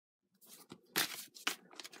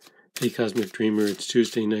Hey Cosmic Dreamer, it's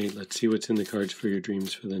Tuesday night. Let's see what's in the cards for your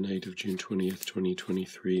dreams for the night of June 20th,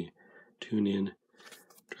 2023. Tune in,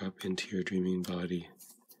 drop into your dreaming body,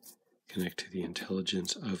 connect to the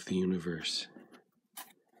intelligence of the universe.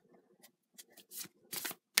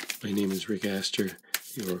 My name is Rick Aster.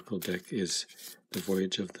 The Oracle deck is the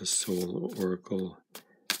Voyage of the Soul Oracle.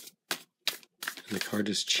 And the card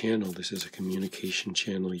is channel. This is a communication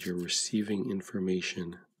channel. You're receiving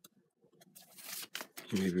information.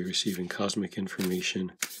 You may be receiving cosmic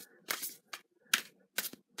information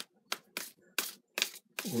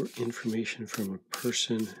or information from a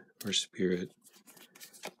person or spirit.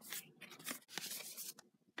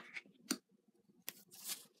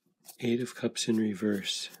 Eight of Cups in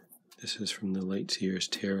reverse. This is from the Light Seers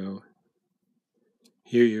Tarot.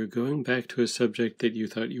 Here you're going back to a subject that you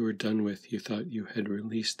thought you were done with. You thought you had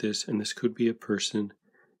released this, and this could be a person.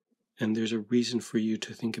 And there's a reason for you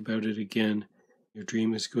to think about it again. Your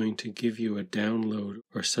dream is going to give you a download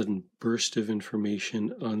or sudden burst of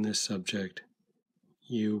information on this subject.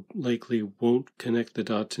 You likely won't connect the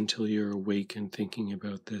dots until you're awake and thinking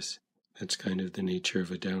about this. That's kind of the nature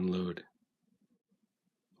of a download.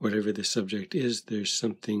 Whatever the subject is, there's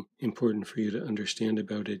something important for you to understand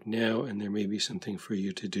about it now, and there may be something for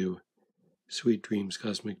you to do. Sweet dreams,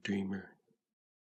 Cosmic Dreamer.